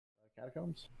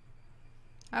Catacombs?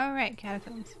 Alright,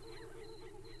 catacombs.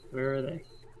 Where are they?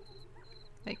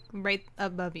 Like, right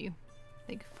above you.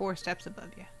 Like, 4 steps above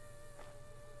you.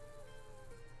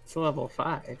 It's level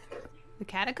 5. The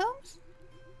catacombs?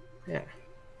 Yeah.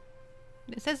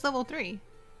 It says level 3.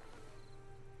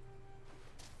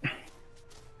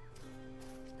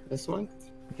 This one?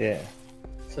 Yeah.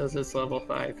 Says it's level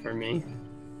 5 for me.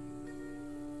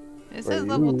 It For says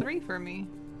level you. 3 for me.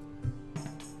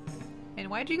 And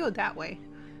why'd you go that way?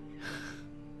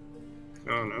 I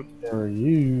don't know. For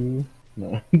you.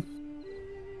 No.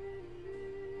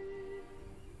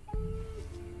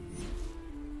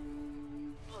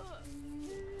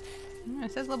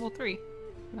 It says level 3.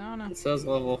 I don't know. It says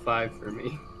level 5 for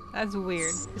me. That's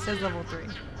weird. It says level 3.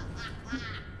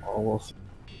 Oh, we'll see.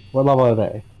 What level are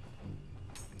they?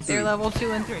 They're level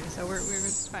 2 and 3, so we're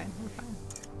it's fine. We're fine.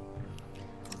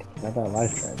 Not that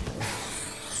life transfer.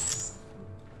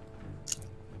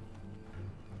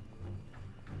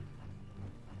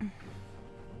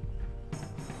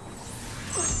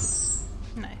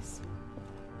 Nice.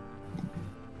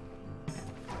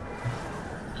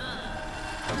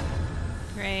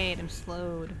 Great, I'm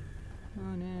slowed.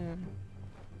 Oh no.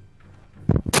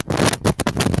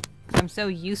 I'm so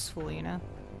useful, you know?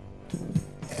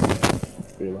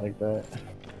 Do you like that?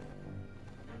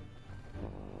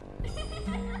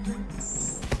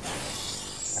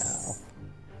 Ow.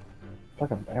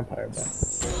 Fucking vampire bat.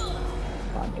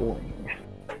 Annoying.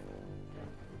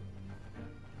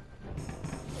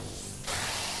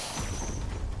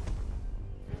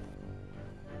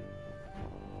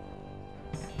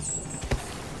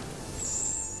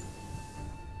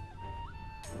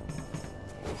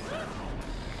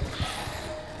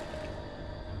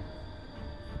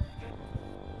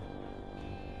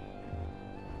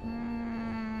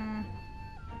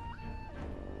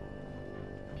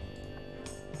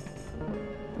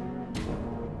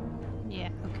 Yeah,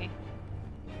 okay.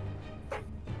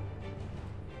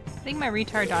 I think my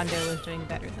retardondo was doing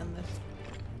better than this.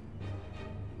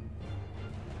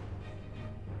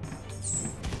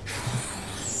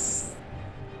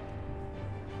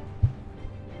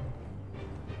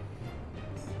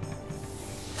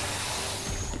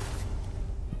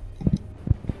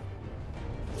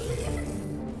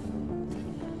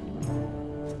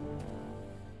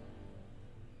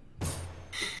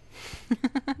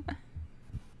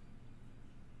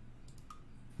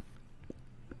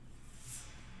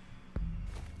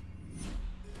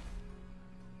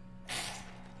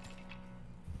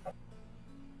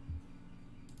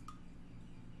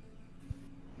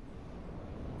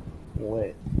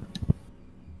 Wait.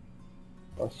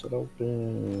 Bust it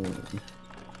open.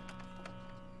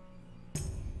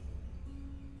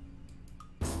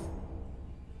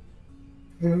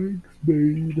 Eggs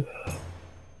made.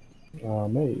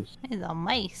 Maze. It's a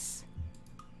mice.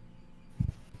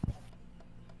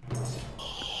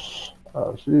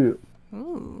 Oh shoot.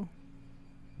 Ooh.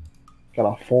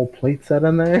 Got a full plate set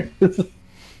in there?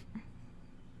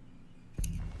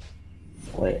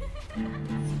 Wait.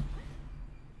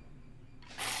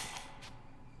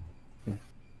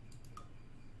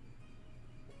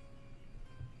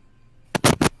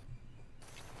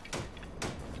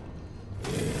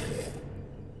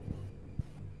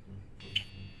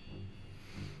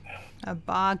 A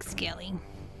bog skelly.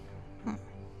 Oh,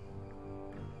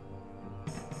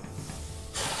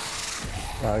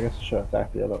 I guess I should have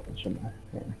attacked the other one, shouldn't I?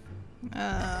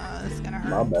 Yeah. This is gonna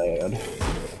My hurt. bad.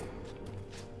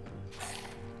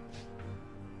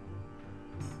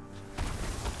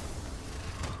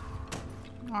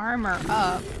 Armor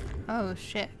up. Oh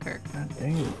shit, Kirk. God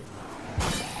dang.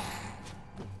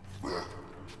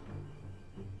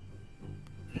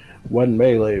 When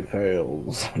melee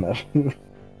fails.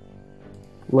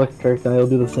 Look, Kirk, now he'll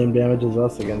do the same damage as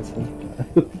us against him.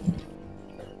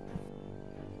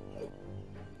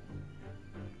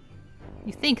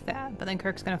 You think that, but then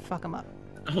Kirk's gonna fuck him up.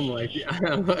 I'm like,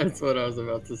 yeah, that's what I was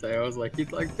about to say. I was like,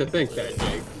 you'd like to think that,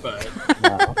 Jake, but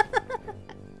Wow.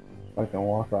 I can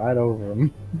walk right over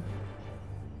him.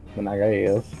 And I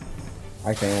guess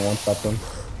I can't even one-stop him.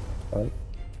 But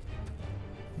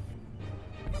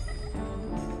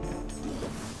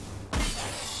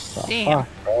Damn. fuck,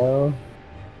 bro.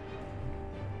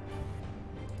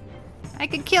 I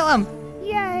could kill him!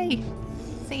 Yay!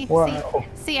 See, Wow.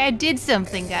 see, I did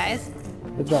something, guys.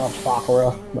 Good job,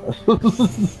 Sakura.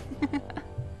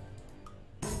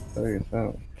 There you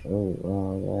go.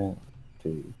 Oh, that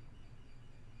too.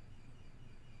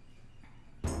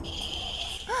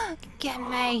 Get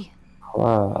me!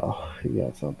 Wow, you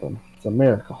got something. It's a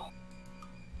miracle.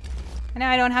 Now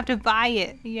I don't have to buy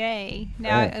it. Yay!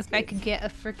 Now Yeah. I could get a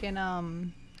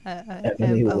freaking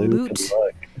Any a loot. loot. Good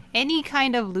luck. Any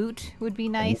kind of loot would be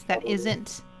nice that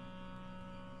isn't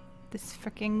this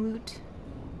freaking loot.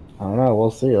 I don't know.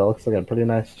 We'll see. It looks like a pretty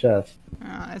nice chest.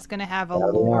 It's gonna have a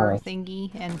Gotta be lore honest. thingy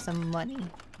and some money,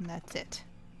 and that's it.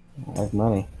 I like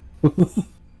money.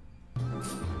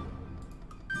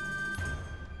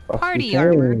 Party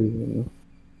armor.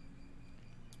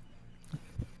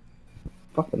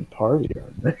 Fucking party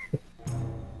armor.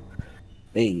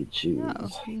 Made shoes. Oh,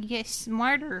 you get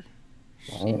smarter.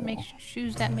 Oh. Make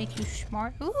shoes that make you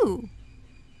smart. Ooh.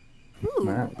 Ooh.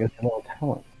 Man, get a little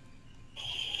talent.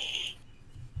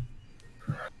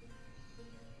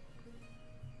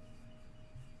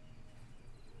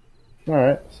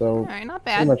 Alright, so Alright, not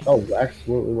pretty bad. much all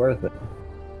absolutely worth it.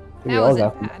 We That all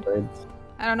wasn't got some bad. upgrades.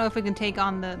 I don't know if we can take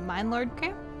on the Mine Lord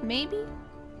camp. Maybe?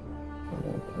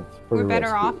 It's pretty We're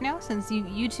better risky. off now since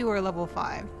you two are level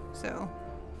 5. So,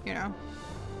 you know.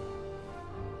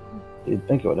 You'd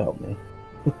think it would help me.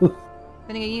 Then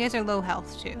again, you guys are low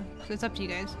health too. So it's up to you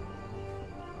guys.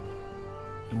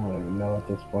 I don't even know at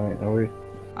this point. Are we?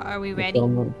 Are we we ready?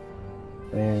 filming?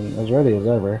 And as ready as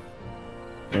ever.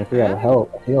 And if we had a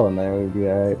heal in there, we'd be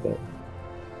alright, but...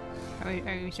 Are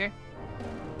you sure?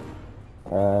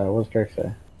 What's Kirk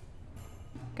say?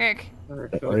 Kirk. We're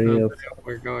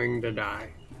going to die.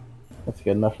 That's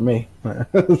good enough for me.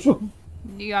 Do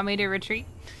you want me to retreat?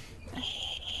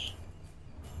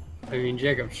 I mean,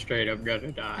 Jacob's straight up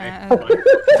gonna die. We're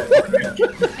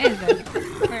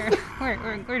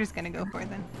just gonna go for it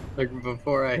then. Like,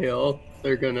 before I heal,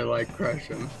 they're gonna, like, crush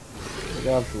him.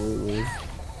 Absolutely.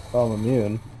 Oh, I'm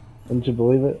immune. Didn't you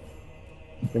believe it?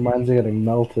 Your minds are getting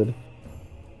melted.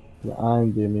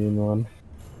 I'm the immune one.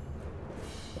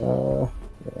 Yeah.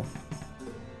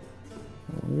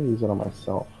 I'm gonna use it on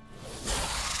myself.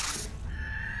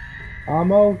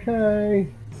 I'm okay.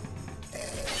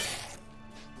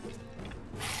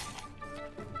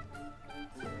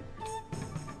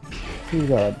 Who's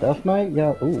that? Death Knight?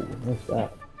 Yeah. Ooh, what's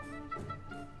that?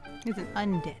 He's an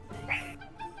undead.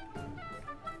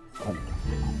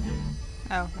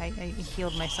 Oh, I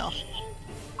healed myself.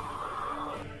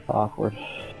 Awkward.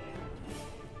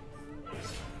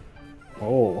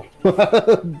 Oh.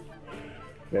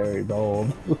 Very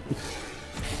bold.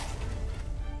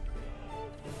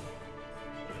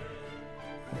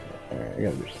 Alright, I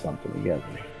gotta do something. You gotta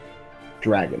be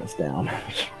dragging us down.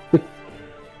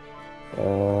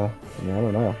 Yeah, I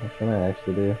don't know. What can I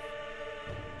actually do?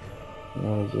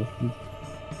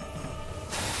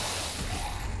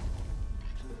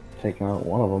 Taking out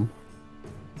one of them.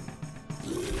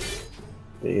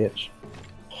 Bitch.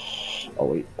 Oh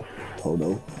wait. Oh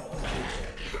no.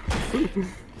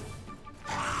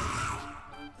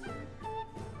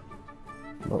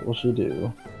 What will she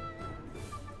do?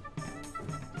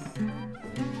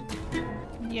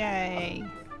 Yay.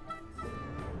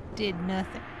 Did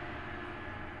nothing.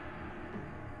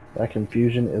 That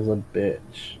confusion is a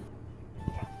bitch.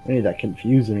 We need that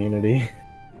confuse immunity.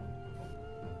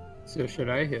 So should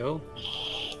I heal?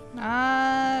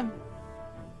 Um,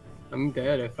 I'm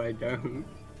dead if I don't.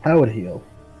 I would heal.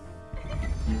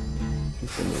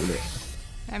 Just need it.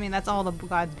 I mean, that's all the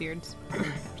god's beards.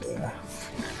 Yeah.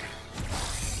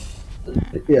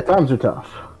 Yeah, times are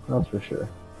tough. That's for sure.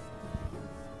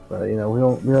 But you know,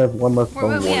 we have one less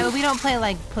bone. Yeah, but we don't play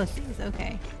like pussies.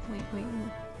 Okay.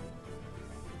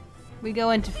 We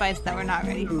go into fights that we're not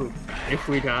ready for. Ooh, if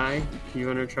we die, do you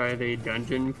want to try the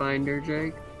dungeon finder,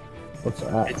 Jake? What's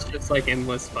that? It's just like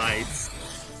endless fights.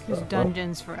 There's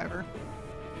dungeons forever.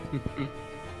 Is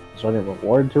there any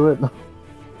reward to it?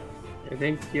 I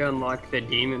think you unlock the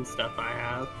demon stuff I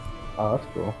have. Oh, that's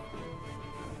cool.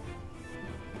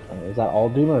 Is that all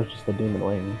demon or just the demon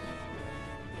wings?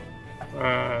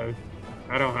 I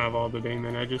don't have all the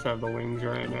demon, I just have the wings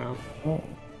right now. Oh.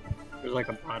 There's like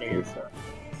a body and stuff.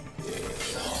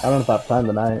 I don't know if I have time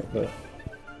tonight, but...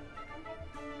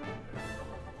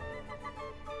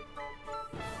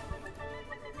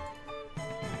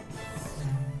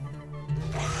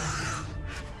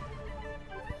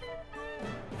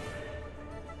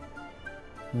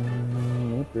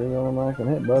 You're the only one I can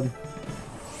hit, bud.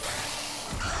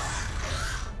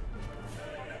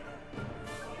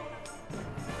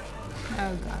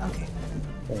 Oh god, okay.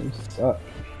 You suck.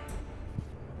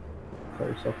 Call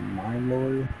yourself a Mine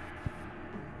Lord.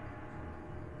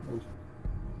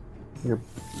 Your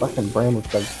fucking brain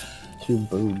looks like 2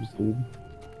 boobs, dude.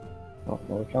 Oh,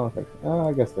 no, it kind of looks like... Oh,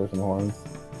 I guess there's some horns.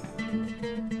 Remind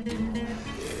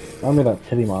me of that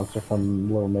titty monster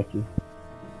from Little Mickey.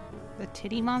 The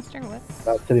titty monster? What?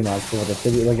 That titty monster with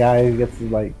the guy who gets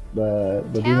like the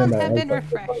demon Towns that have been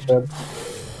has, like,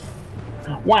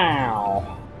 refreshed.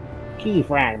 Wow! Key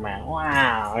fragment.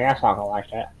 Wow, yes, I'll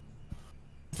collect it.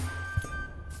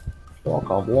 Book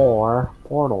of lore.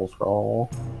 Portal scroll.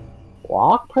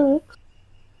 Lockpicks.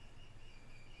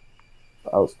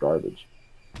 That was garbage.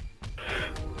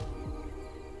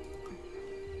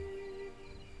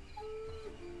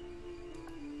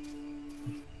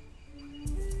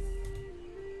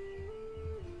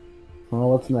 Well,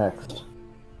 what's next?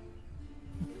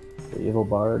 The evil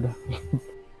bard.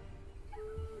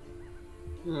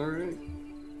 Alright.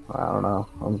 I don't know.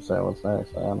 I'm saying what's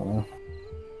next. I don't know.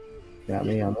 Got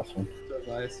me on this one.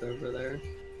 Device over there.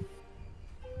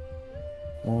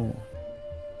 Oh.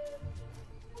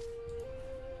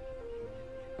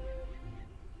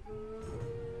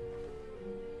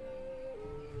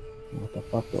 What the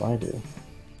fuck do I do?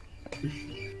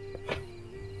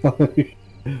 I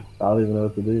don't even know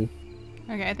what to do.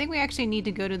 Okay, I think we actually need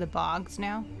to go to the bogs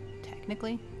now,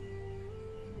 technically.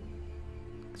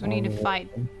 Because we need to fight.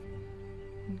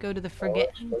 Go to the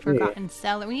forgotten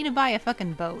cellar. We need to buy a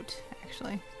fucking boat,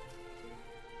 actually.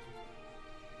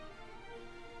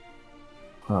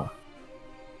 Huh.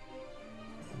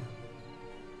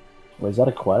 Wait, is that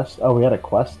a quest? Oh, we had a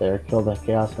quest there. Kill the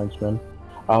Chaos Henchman.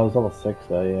 Oh, it was level 6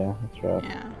 though, yeah. That's right.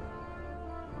 Yeah.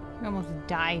 We almost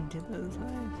died to those.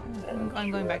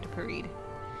 I'm going back to Parade.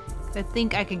 I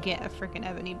think I could get a freaking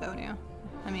ebony bow now.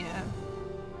 I mean, a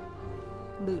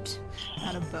loot,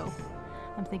 not a bow.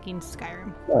 I'm thinking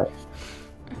Skyrim. Nice.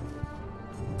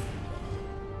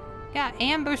 Got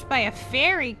ambushed by a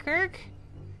fairy, Kirk.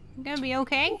 You gonna be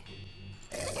okay?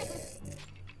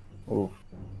 Oof.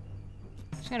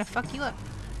 She's gonna fuck you up.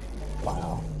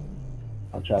 Wow.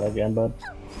 I'll try that again, bud.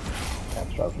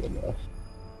 That's try for the best.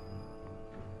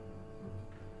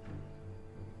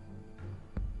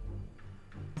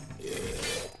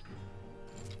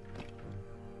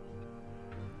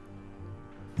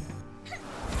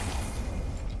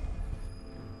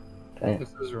 Damn.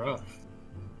 This is rough.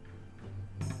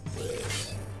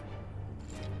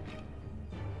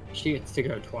 She gets to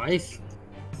go twice?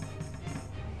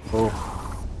 Oof.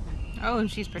 Oh,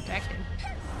 she's protected.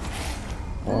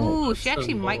 Dang. Ooh, she So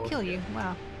actually might bold. kill you.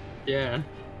 Wow. Yeah.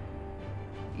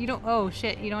 You don't. Oh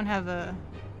shit! You don't have a.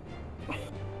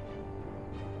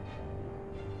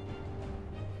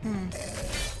 She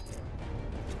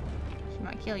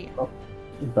might kill you.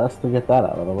 Best to get that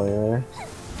out of the way there.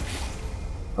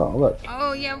 Oh, look.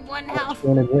 Oh, you have one health.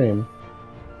 In a dream.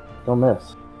 Don't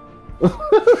miss.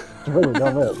 Really,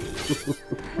 don't miss.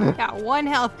 Got one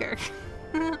health, Kirk.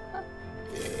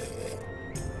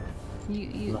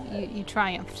 You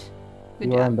triumphed. Good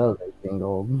You job. earned those 18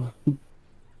 gold.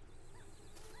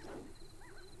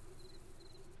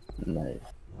 Nice.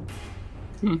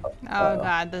 Oh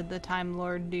god, the Time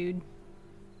Lord dude.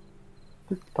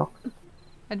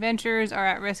 Adventurers are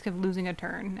at risk of losing a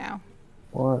turn now.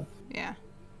 What? Yeah.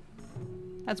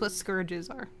 That's what scourges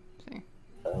are. See?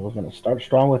 We're gonna start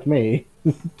strong with me.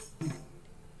 I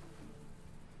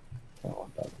don't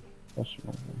want that question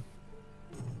mark there.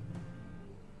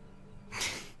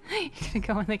 You're gonna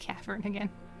go in the cavern again.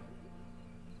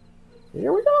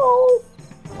 Here we go!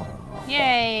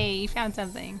 Yay! You found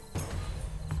something.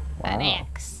 An Wow.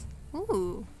 axe.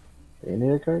 Ooh. You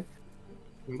need a Kirk?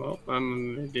 Well,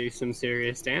 I'm gonna do some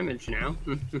serious damage now. I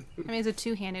mean, it's a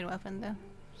two-handed weapon, though.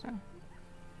 So.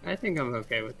 I think I'm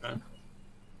okay with that.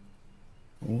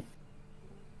 Mm.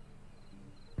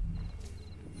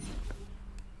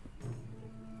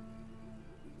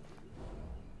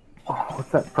 Oh, what's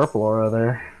that purple aura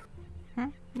there?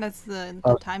 That's the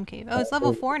Oh. time cave. Oh, it's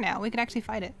level 4 now. We can actually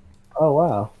fight it. Oh,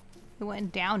 wow. It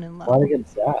went down in Why level. did it get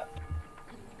zapped?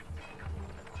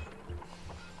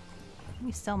 Let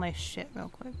me sell my shit real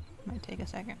quick. Might take a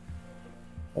second.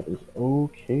 That is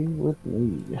okay with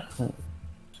me.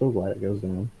 So glad it goes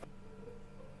down.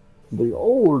 The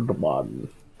old one.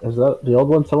 Is that the old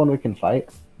one someone we can fight?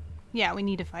 Yeah, we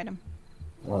need to fight him.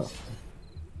 Well,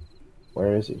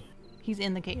 where is he? He's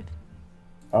in the cave.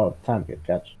 Oh, time good.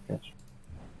 Catch.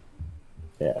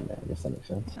 Yeah, man, I guess that makes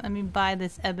sense. Let me buy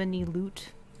this ebony loot.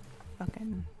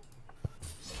 Fucking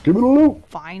Give me the loot!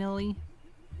 finally.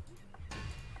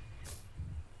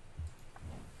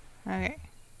 Okay.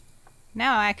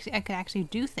 Now I can actually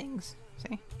do things.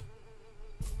 See?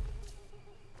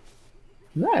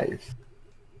 Nice.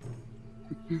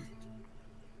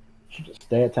 Should just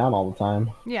stay at town all the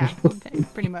time. Yeah, okay,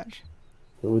 pretty much.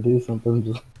 So we do something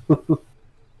just